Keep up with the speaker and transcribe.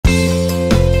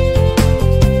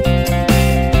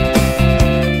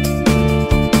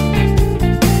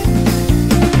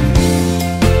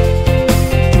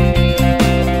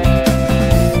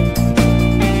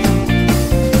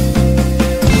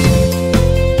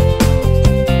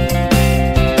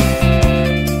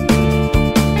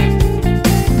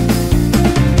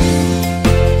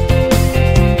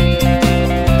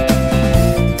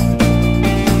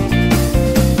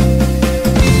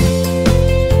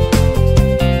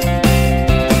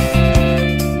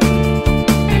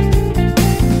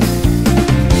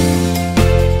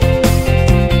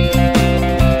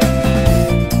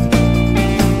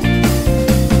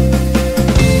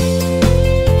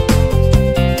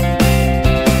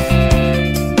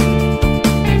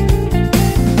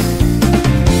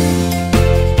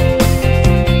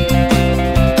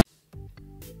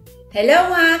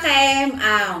Hello mga ka-M!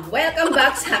 Welcome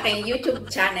back sa aking YouTube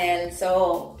channel. So,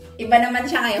 iba naman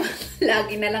siya ngayon.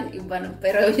 Lagi na lang iba, no?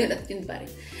 Pero yun at yun pa rin.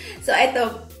 So,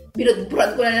 ito,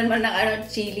 binudbrod ko na naman ng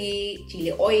chili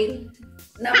oil.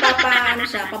 Napapa,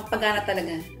 siya, pampagana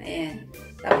talaga. Ayan.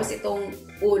 Tapos itong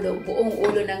ulo, buong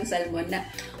ulo ng salmon na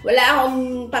wala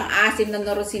akong pang-asim na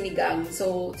noro sinigang.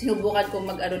 So, sinubukan ko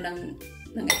ng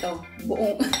ito,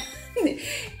 buong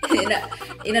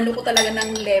inano ko talaga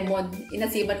ng lemon.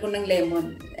 Inasiman ko ng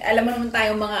lemon. Alam mo naman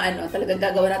tayong mga talagang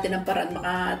gagawa natin ng paraan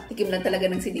makatikim lang talaga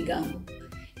ng sinigang.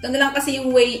 Ito na lang kasi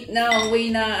yung way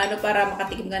na para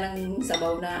makatikim ka ng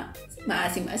sabaw na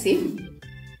maasim-asim.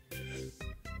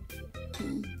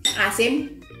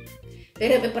 Asim.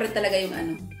 Pero iba pa rin talaga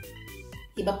yung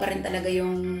iba pa rin talaga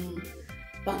yung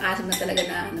pang-asim na talaga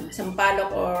na sampalok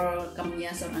or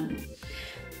kamyas or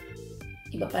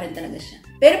iba pa rin talaga siya.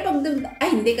 Pero pag,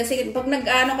 hindi kasi, pag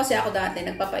kasi ako dati,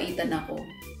 nagpapaitan ako.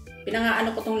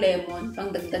 Pinangaano ko tong lemon,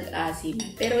 pang dagdag asim.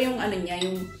 Pero yung niya,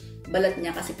 yung balat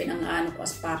niya kasi pinangaano ko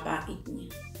as papait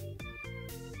niya.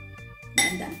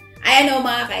 Nandan. Ay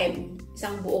mga ka-M,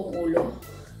 isang buong ulo.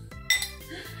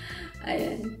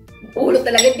 Ayan. Ulo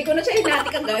talaga. Hindi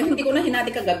ko na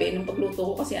hinati kagabi nung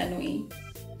pagluto ko kasi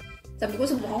Sabi ko,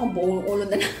 subukan ko buong ulo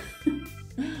na lang.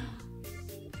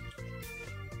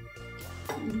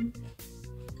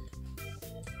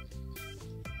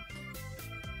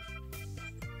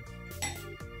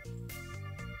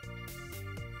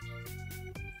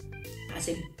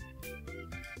 Asim.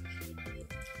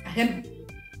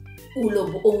 Ulo,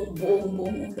 buong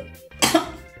ulo.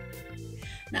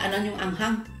 Na yung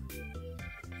anghang.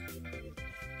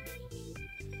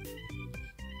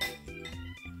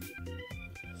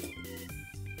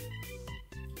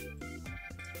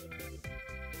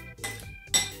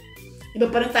 Iba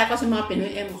pa rin tayo sa mga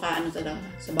Pinoy, mukha talaga,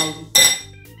 sa bawang.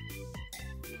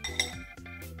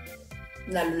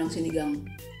 Lalo ng sinigang.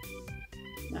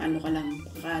 Ka lang,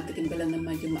 kakatikim ka lang na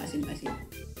medyo maasim-asim.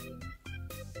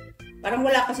 Parang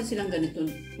wala kasi silang ganito.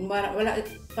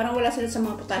 Parang wala sila sa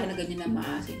mga putahe na ganyan na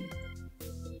maasim.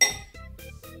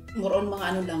 More on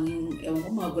mga lang, yung ewan ko,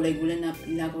 mga gulay-gulay na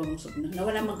pinagawang soup na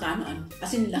wala magkano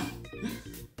asin lang.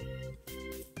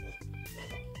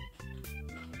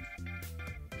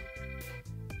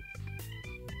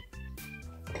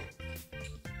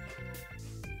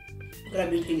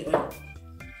 Grabe yung chili oil.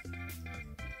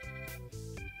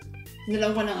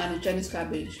 Nilang ko ng Chinese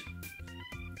cabbage.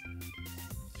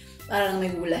 Para lang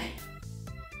may gulay.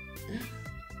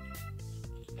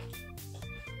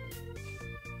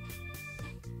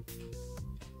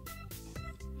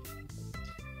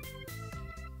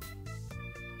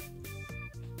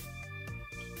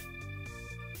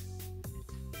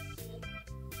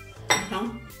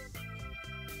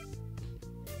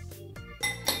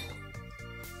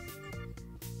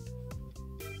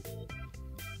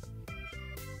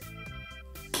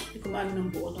 Hindi ko maano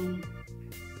ng buo itong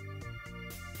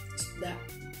isda.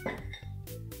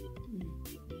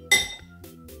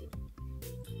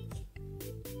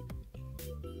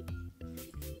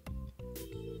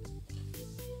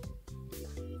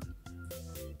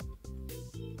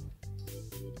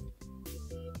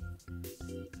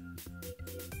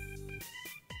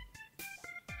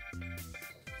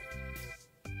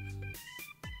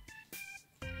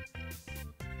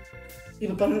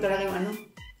 Iba pa rin talaga yung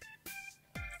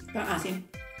pang-asim.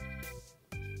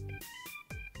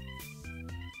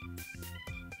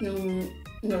 Yung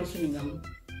sinigang.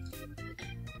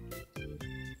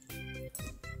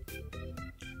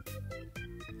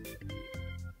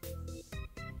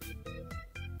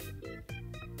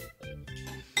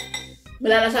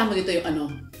 Malalasahan mo dito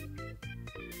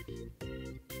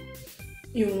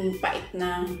yung pait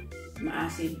na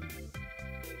maasim.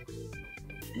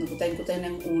 Nagkutay-kutay na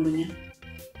yung ulo niya.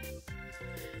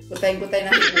 Kutay-kutay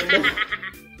na yung ulo.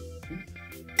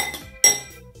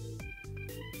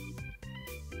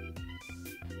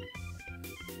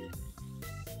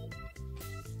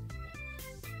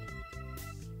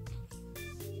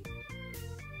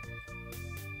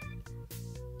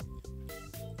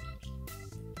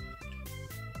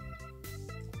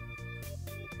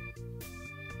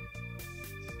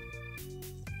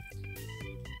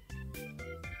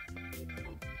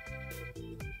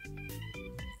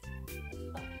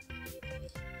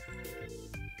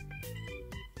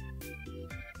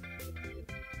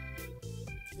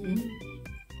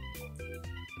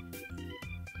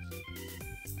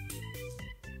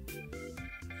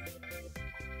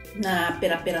 Na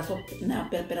pira-piraso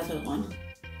ko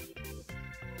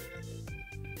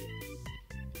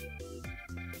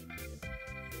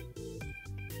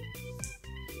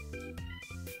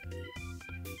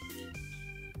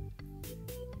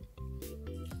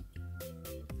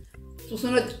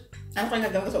Susunod, ano ka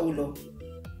nagawin ko sa ulo?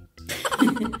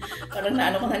 Parang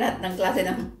naano ko na lahat ng klase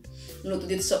ng luto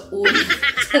dito sa ulo.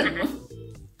 Salmon.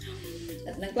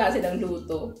 Lahat ng klase ng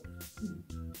luto.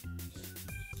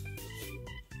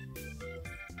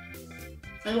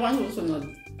 Ano ka susunod?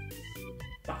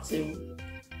 Paksiw.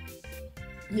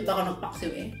 Hindi pa ako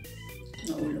nagpaksiw eh.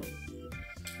 Na ulo.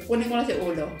 Kukunin ko na si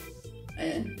ulo.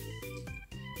 Ayan.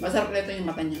 Masarap na ito yung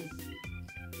mata niya.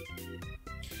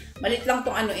 Malit lang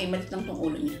tong ano eh. Malit lang tong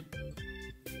ulo niya.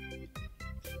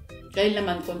 Kaya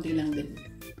naman, konti lang din.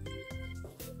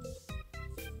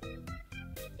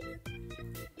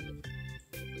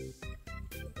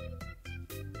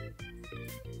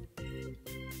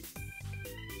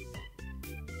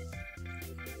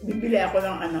 Bibili ako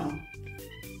ng ano,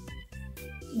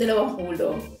 dalawang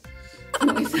ulo.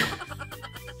 Yung isa,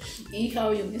 ihaw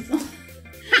yung isa.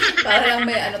 Para lang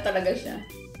may ano talaga siya.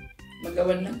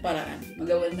 Magawan ng paraan.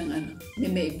 Magawan ng ano,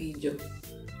 may video.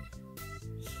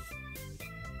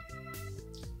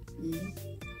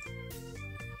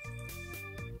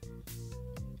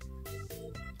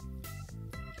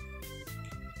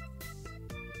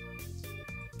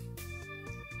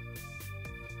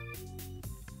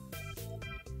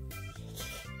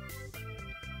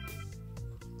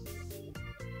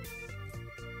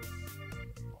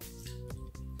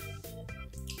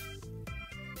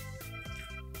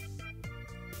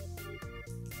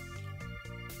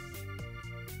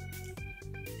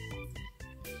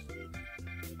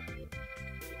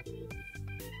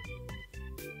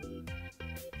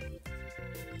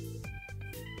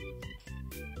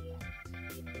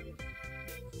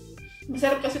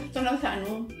 Masarap kasi ito lang sa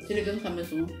ano, sinigang sa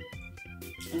miso.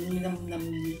 Ang nilam-nam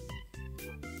niya.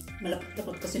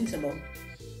 Malapot-lapot kasi yung sabaw.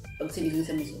 Pag sinigang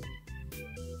sa miso.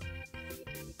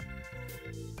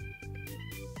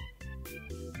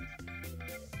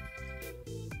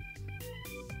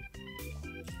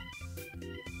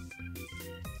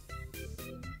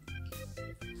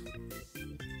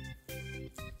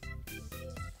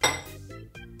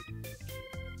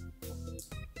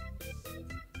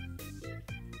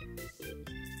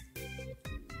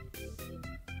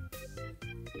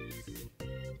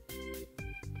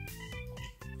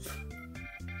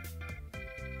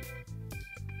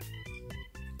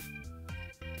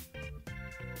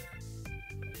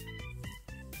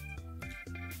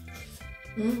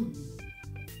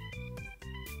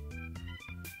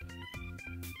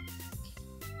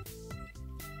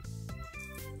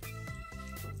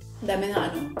 Dami na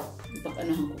ano,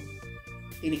 pag-anuhan ko.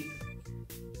 Tinik.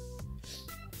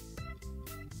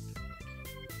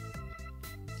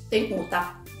 Ito yung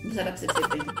utak. Masarap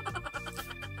sipsipin.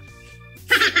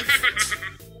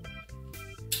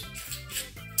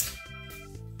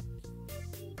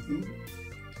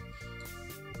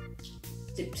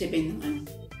 Sipsipin ng ano.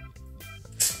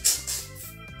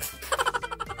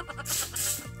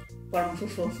 Parang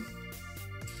suso.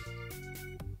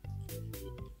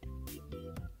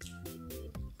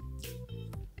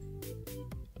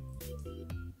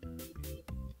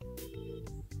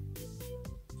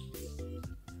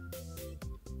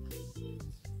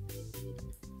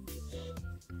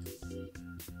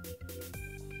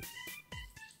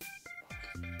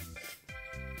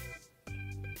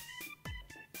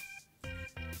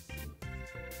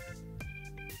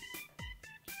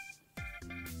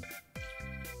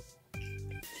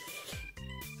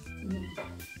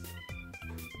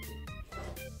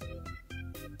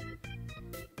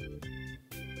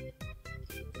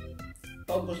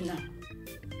 Paubos na.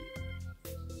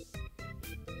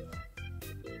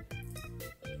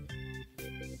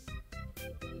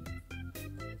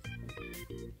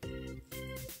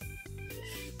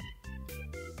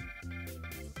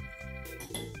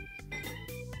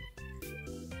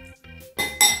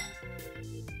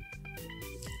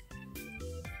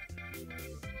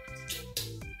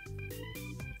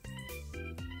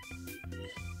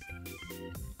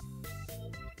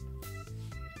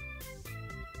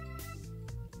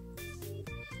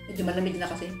 Medyo malamig na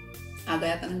kasi.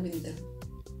 Aga yata ng winter.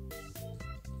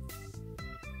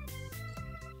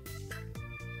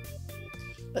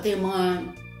 Pati yung mga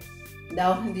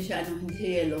dahon, hindi siya ano, hindi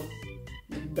siya yellow.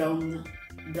 Brown na.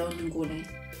 Brown yung kulay.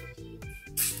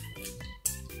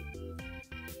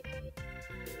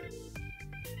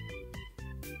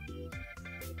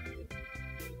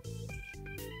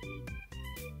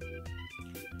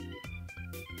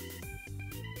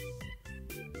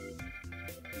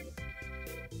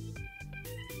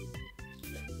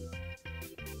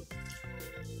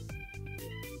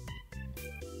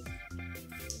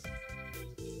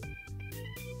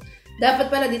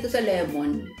 Dapat pala dito sa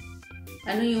lemon,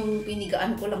 ano yung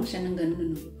pinigaan ko lang siya ng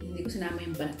ganun, no? Hindi ko ko sinama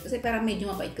yung balat. Kasi parang medyo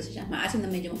mapait kasi siya. Maasim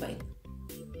na medyo mapait.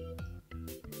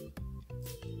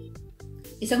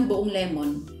 Isang buong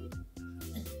lemon.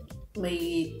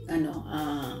 May,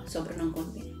 sobra ng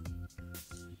konti.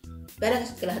 Pero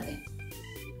kasi kalahati.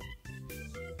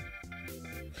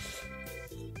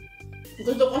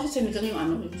 Gusto ko kasi sinigang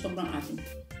yung yung sobrang asim.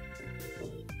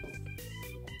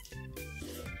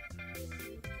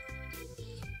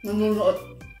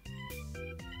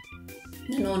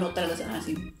 Nanunuot talaga sa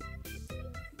asim.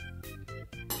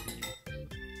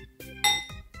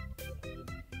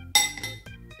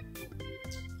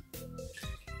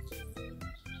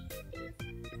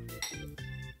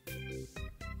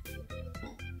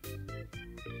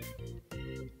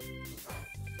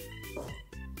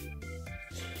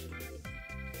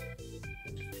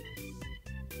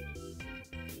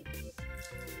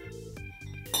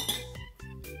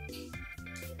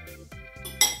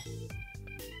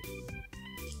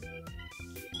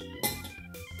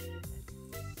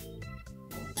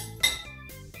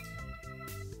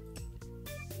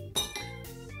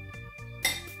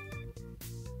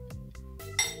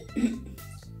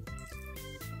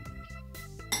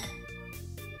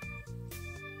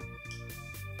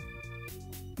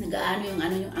 Nagaano yung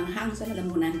anghang sa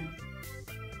lalamunan.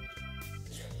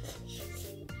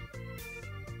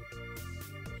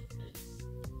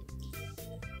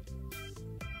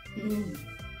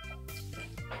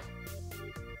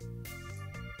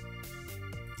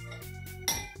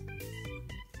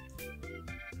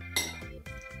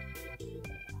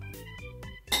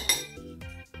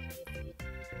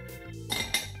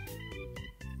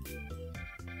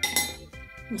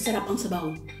 Masarap ang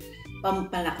sabaw.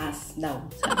 Pampalakas daw.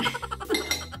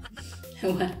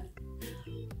 Ewan.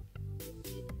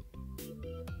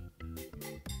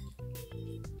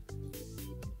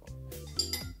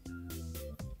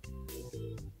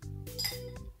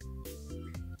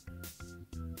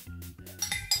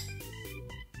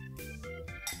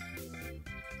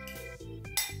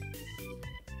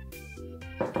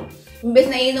 Imbes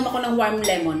na iinom ako ng warm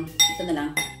lemon, ito na lang.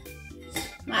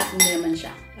 Maasim din naman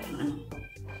siya. Parang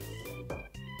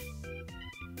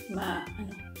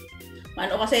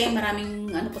ano kasi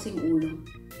maraming kasi yung ulo.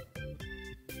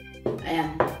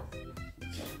 Ayan.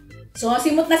 So,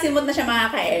 simot na siya mga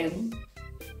ka-em.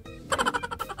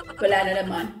 Wala na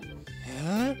naman.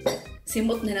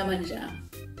 Simot na naman siya.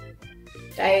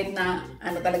 Kahit na,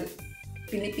 talaga,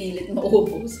 pinipilit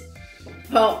maubos.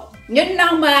 So, yun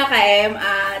lang mga ka-em.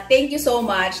 Thank you so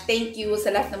much. Thank you sa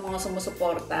lahat ng mga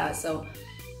sumusuporta. So,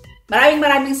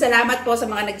 maraming salamat po sa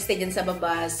mga nag-stay dyan sa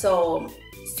baba. So,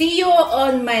 see you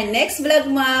on my next vlog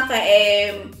mga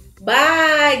ka-em.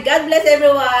 Bye! God bless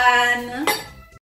everyone!